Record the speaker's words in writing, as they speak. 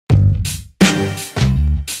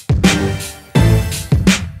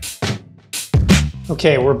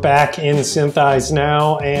Okay, we're back in SynthEyes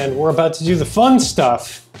now, and we're about to do the fun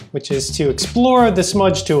stuff, which is to explore the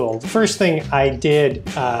smudge tool. The first thing I did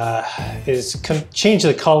is change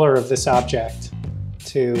the color of this object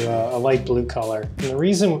to a light blue color. And the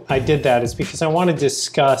reason I did that is because I want to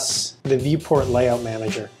discuss the viewport layout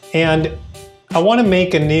manager. And I want to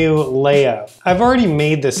make a new layout. I've already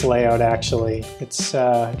made this layout actually. It's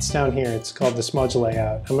down here. It's called the Smudge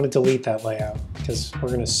layout. I'm going to delete that layout because we're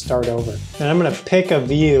going to start over. And I'm going to pick a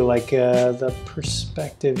view like the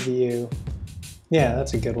perspective view. Yeah,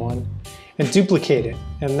 that's a good one. And duplicate it.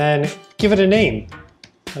 And then give it a name,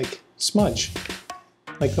 like Smudge,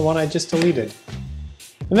 like the one I just deleted.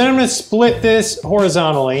 And then I'm going to split this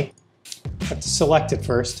horizontally. I have to select it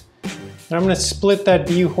first. And I'm going to split that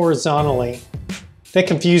view horizontally. That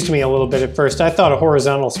confused me a little bit at first. I thought a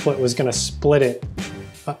horizontal split was going to split it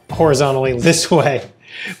horizontally this way,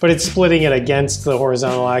 but it's splitting it against the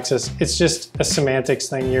horizontal axis. It's just a semantics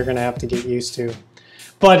thing you're going to have to get used to.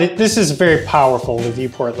 But this is very powerful, the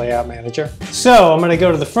viewport layout manager. So I'm going to go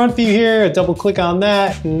to the front view here, double click on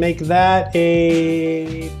that, and make that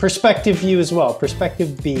a perspective view as well,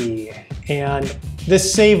 perspective B. And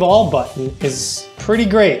this save all button is pretty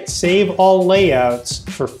great. Save all layouts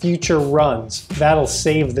for future runs. That'll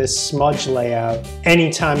save this Smudge layout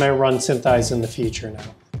anytime I run SynthEyes in the future now.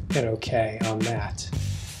 Hit OK on that.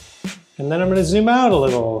 And then I'm going to zoom out a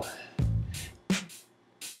little.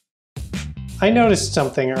 I noticed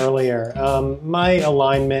something earlier. My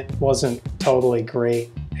alignment wasn't totally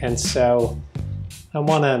great, and so I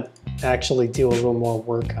want to actually do a little more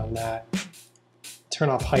work on that. Turn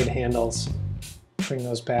off height handles, bring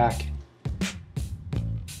those back.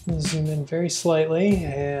 Zoom in very slightly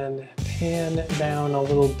and pan down a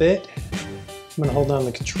little bit. I'm going to hold down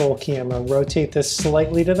the control key. I'm going to rotate this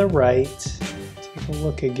slightly to the right. Take a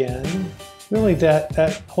look again. Really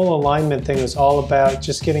that whole alignment thing was all about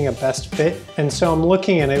just getting a best fit. And so I'm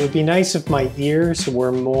looking and it would be nice if my ears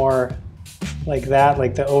were more like that,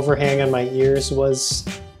 like the overhang on my ears was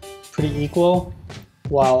pretty equal,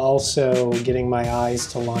 while also getting my eyes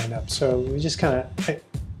to line up. So we just I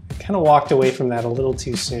kind of walked away from that a little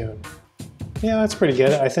too soon. Yeah, that's pretty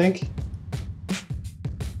good, I think.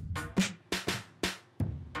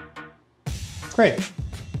 Great.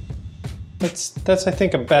 That's I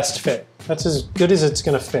think a best fit. That's as good as it's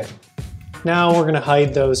going to fit. Now we're going to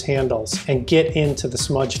hide those handles and get into the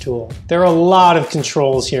Smudge tool. There are a lot of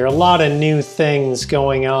controls here, a lot of new things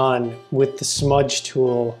going on with the Smudge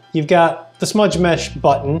tool. You've got the Smudge Mesh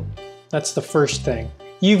button. That's the first thing.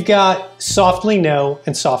 You've got Softly No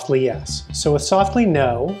and Softly Yes. So with Softly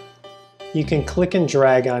No, you can click and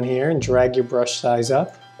drag on here and drag your brush size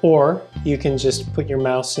up, or you can just put your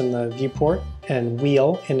mouse in the viewport and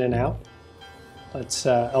wheel in and out. Let's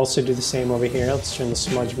also do the same over here. Let's turn the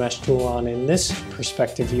Smudge Mesh tool on in this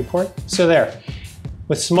perspective viewport. So there,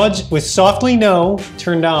 with Softly No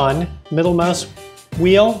turned on, middle mouse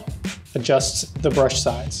wheel adjusts the brush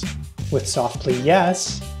size. With Softly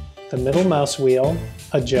Yes, the middle mouse wheel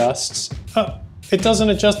adjusts, oh, it doesn't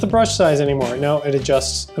adjust the brush size anymore. No, it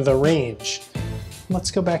adjusts the range.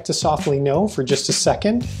 Let's go back to Softly No for just a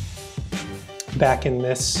second. Back in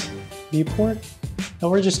this viewport.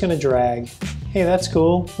 And we're just gonna drag. Hey, that's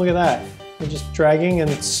cool. Look at that. We're just dragging and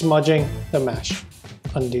smudging the mesh.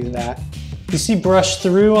 Undo that. You see brush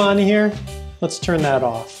through on here? Let's turn that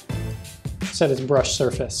off. Set its brush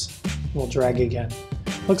surface. We'll drag again.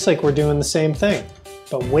 Looks like we're doing the same thing.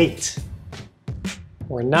 But wait,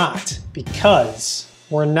 we're not, because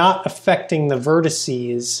we're not affecting the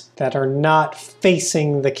vertices that are not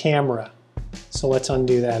facing the camera. So let's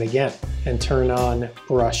undo that again and turn on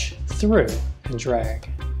brush through and drag.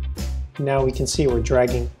 Now we can see we're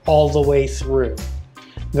dragging all the way through.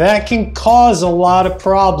 That can cause a lot of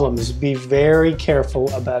problems. Be very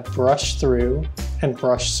careful about brush through and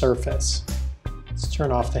brush surface. Let's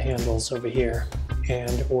turn off the handles over here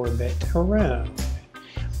and orbit around.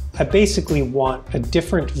 I basically want a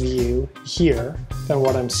different view here than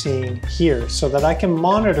what I'm seeing here so that I can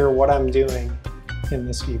monitor what I'm doing in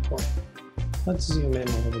this viewport. Let's zoom in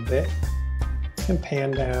a little bit and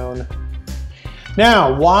pan down.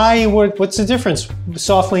 Now, what's the difference?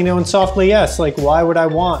 Softly No and Softly Yes. Like, why would I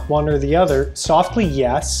want one or the other? Softly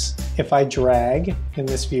Yes, if I drag in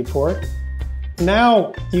this viewport.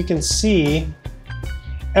 Now you can see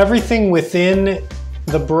everything within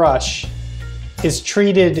the brush is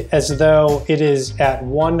treated as though it is at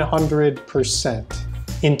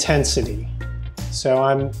 100% intensity. So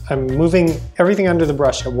I'm moving everything under the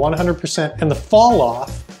brush at 100%, and the fall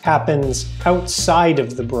off happens outside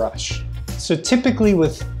of the brush. So typically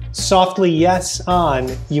with Softly Yes on,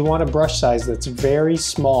 you want a brush size that's very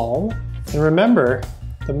small And remember,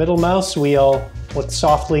 the middle mouse wheel with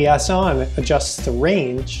softly S on adjusts the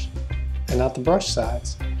range and not the brush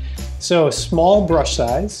size. So small brush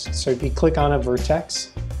size, so if you click on a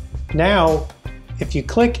vertex, now if you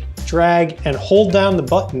click, drag, and hold down the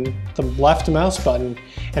button, the left mouse button,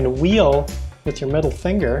 and wheel with your middle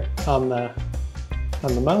finger on the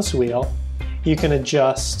mouse wheel, you can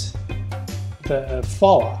adjust the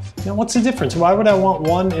fall off. Now what's the difference? Why would I want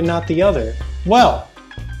one and not the other? Well,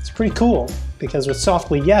 it's pretty cool because with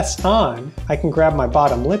softly yes on, I can grab my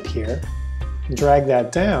bottom lip here and drag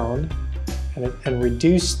that down and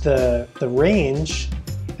reduce the range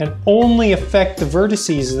and only affect the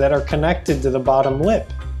vertices that are connected to the bottom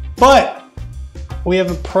lip. But we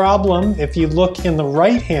have a problem. If you look in the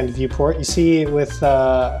right-hand viewport, you see with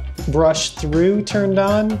brush through turned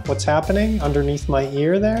on, what's happening underneath my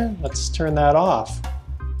ear there? Let's turn that off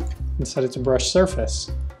and set it to brush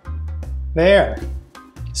surface. There.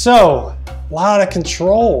 So, a lot of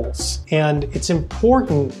controls, and it's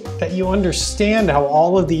important that you understand how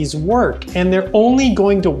all of these work, and they're only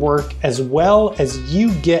going to work as well as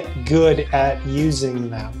you get good at using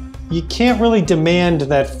them. You can't really demand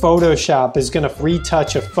that Photoshop is going to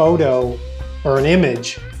retouch a photo or an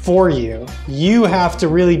image for you. You have to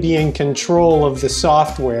really be in control of the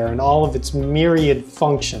software and all of its myriad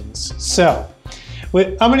functions. So,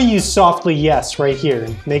 I'm going to use softly yes right here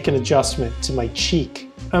and make an adjustment to my cheek.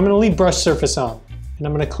 I'm going to leave brush surface on, and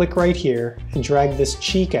I'm going to click right here and drag this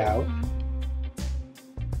cheek out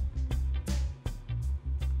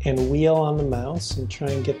and wheel on the mouse and try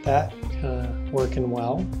and get that working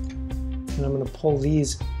well. And I'm going to pull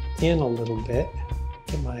these in a little bit,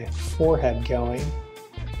 get my forehead going.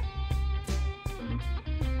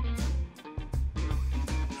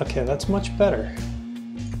 Okay, that's much better.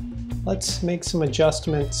 Let's make some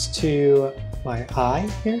adjustments to my eye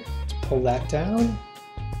here. Let's pull that down.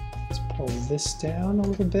 Let's pull this down a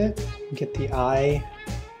little bit and get the eye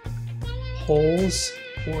holes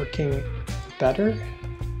working better.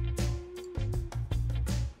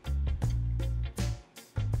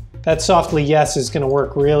 That softly yes is going to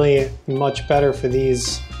work really much better for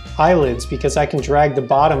these eyelids because I can drag the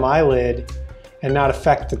bottom eyelid and not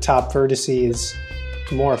affect the top vertices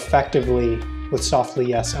more effectively with softly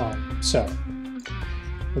yes on. So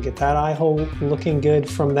we'll get that eye hole looking good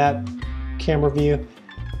from that camera view.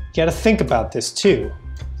 You got to think about this too.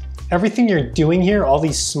 Everything you're doing here, all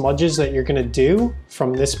these smudges that you're going to do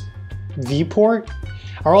from this viewport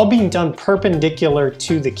are all being done perpendicular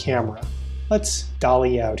to the camera. Let's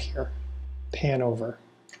dolly out here, pan over.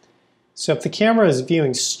 So if the camera is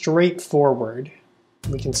viewing straight forward,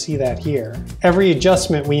 we can see that here. Every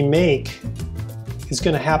adjustment we make is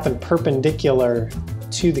going to happen perpendicular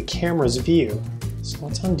to the camera's view. So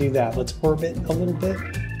let's undo that. Let's orbit a little bit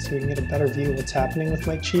so we can get a better view of what's happening with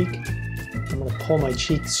my cheek. I'm going to pull my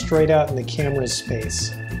cheek straight out in the camera's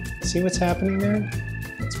space. See what's happening there?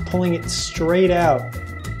 It's pulling it straight out,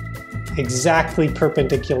 exactly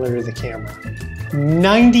perpendicular to the camera.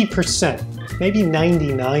 90%, maybe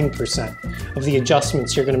 99% of the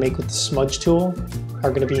adjustments you're going to make with the smudge tool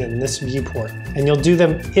are going to be in this viewport, and you'll do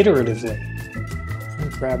them iteratively.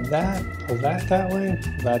 Grab that, pull that way,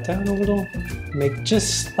 pull that down a little, make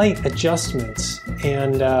just slight adjustments,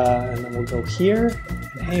 and then we'll go here,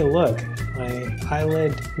 and hey look, my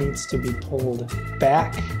eyelid needs to be pulled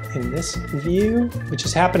back in this view, which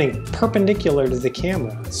is happening perpendicular to the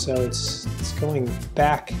camera, so it's going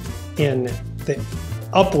back in the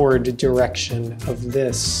upward direction of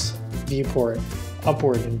this viewport,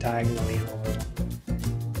 upward and diagonally in a little.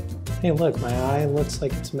 Hey look, my eye looks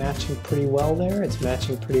like it's matching pretty well there. It's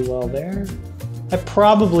matching pretty well there. I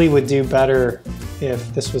probably would do better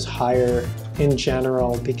if this was higher in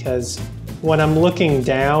general because when I'm looking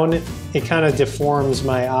down, it kind of deforms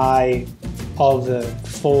my eye, all the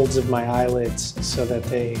folds of my eyelids so that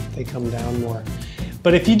they come down more.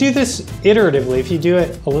 But if you do this iteratively, if you do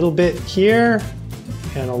it a little bit here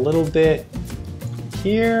and a little bit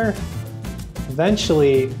here,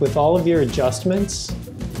 eventually with all of your adjustments,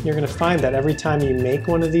 you're going to find that every time you make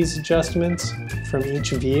one of these adjustments from each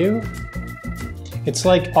view, it's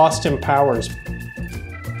like Austin Powers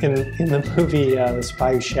in the movie The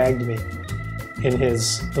Spy Who Shagged Me, in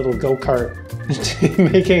his little go-kart,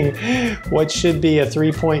 making what should be a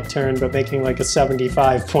 3-point turn, but making like a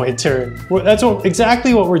 75-point turn. That's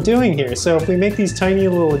exactly what we're doing here. So if we make these tiny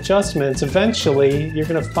little adjustments, eventually you're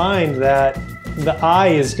going to find that the eye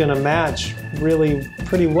is going to match really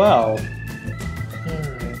pretty well.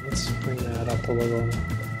 Let's bring that up a little.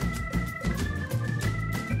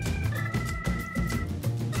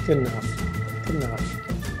 Good enough. Good enough.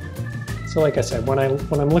 So like I said, when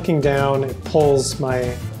I'm looking down, it pulls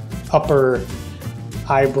my upper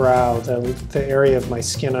eyebrow, the area of my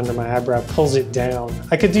skin under my eyebrow, pulls it down.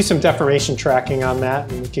 I could do some deformation tracking on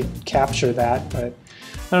that and we could capture that, but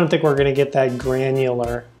I don't think we're gonna get that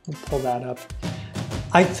granular. We'll pull that up.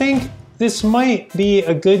 I think this might be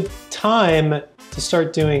a good time to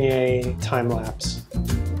start doing a time lapse.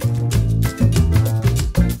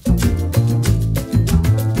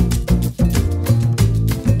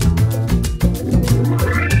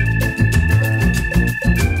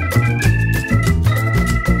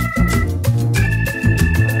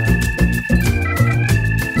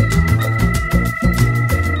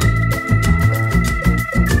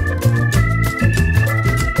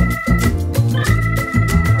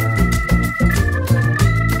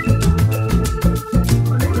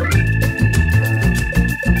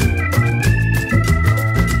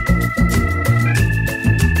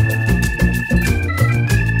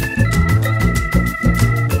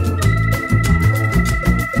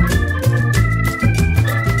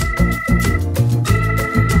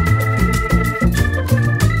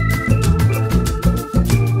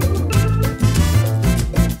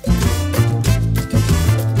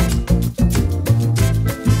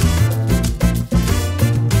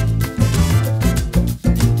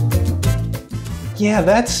 Yeah,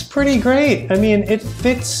 that's pretty great. I mean, it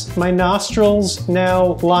fits. My nostrils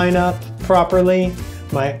now line up properly.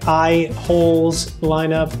 My eye holes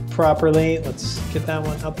line up properly. Let's get that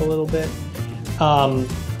one up a little bit. My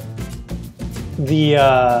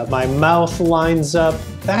mouth lines up.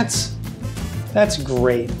 That's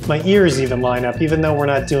great. My ears even line up, even though we're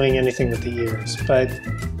not doing anything with the ears. But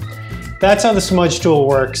that's how the smudge tool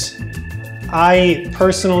works. I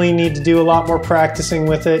personally need to do a lot more practicing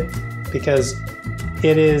with it because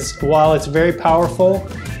it is, while it's very powerful,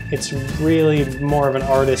 it's really more of an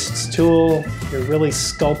artist's tool. You're really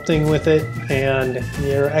sculpting with it, and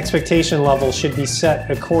your expectation level should be set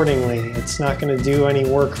accordingly. It's not going to do any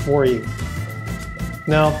work for you.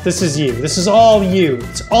 No, this is you. This is all you.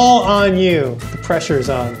 It's all on you. The pressure's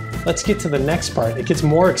on. Let's get to the next part. It gets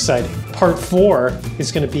more exciting. Part 4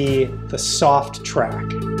 is going to be the soft track.